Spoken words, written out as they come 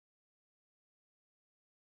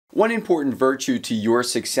One important virtue to your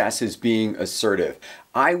success is being assertive.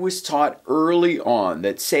 I was taught early on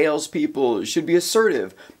that salespeople should be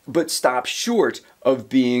assertive, but stop short of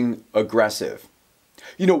being aggressive.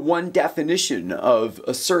 One definition of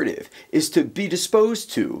assertive is to be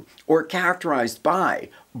disposed to or characterized by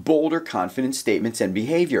bold or confident statements and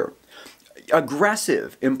behavior.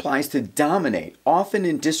 Aggressive implies to dominate, often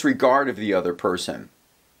in disregard of the other person.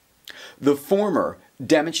 The former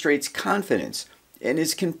demonstrates confidence and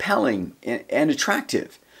is compelling and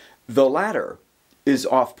attractive. The latter is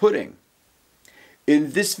off-putting.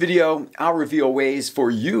 In this video, I'll reveal ways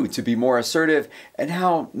for you to be more assertive and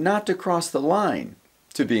how not to cross the line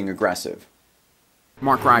to being aggressive.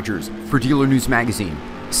 Mark Rodgers for Dealer News Magazine.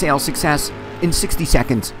 Sales success in 60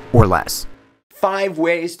 seconds or less. 5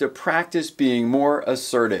 ways to practice being more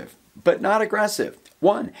assertive, but not aggressive.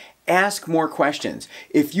 1, ask more questions.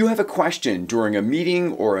 If you have a question during a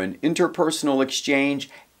meeting or an interpersonal exchange,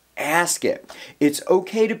 ask it. It's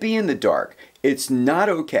okay to be in the dark. It's not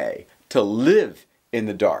okay to live in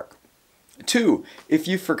the dark. 2, if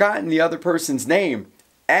you've forgotten the other person's name,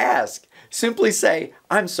 ask. Simply say,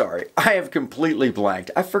 "I'm sorry, I have completely blanked.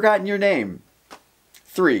 I've forgotten your name."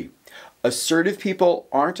 3, assertive people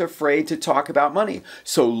aren't afraid to talk about money,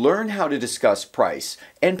 so learn how to discuss price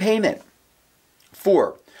and payment.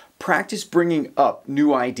 4, practice bringing up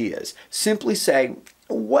new ideas. Simply say,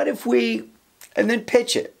 "What if we," and then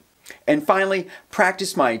pitch it. And finally,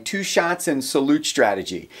 practice my 2 shots and salute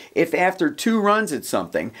strategy. If after 2 runs at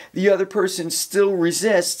something, the other person still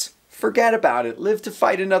resists, forget about it. Live to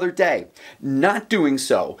fight another day. Not doing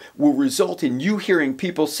so will result in you hearing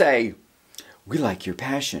people say, "We like your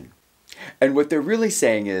passion." And what they're really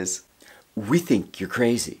saying is, "We think you're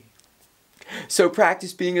crazy." So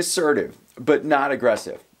practice being assertive, but not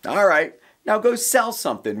aggressive. All right, now go sell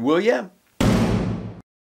something, will ya?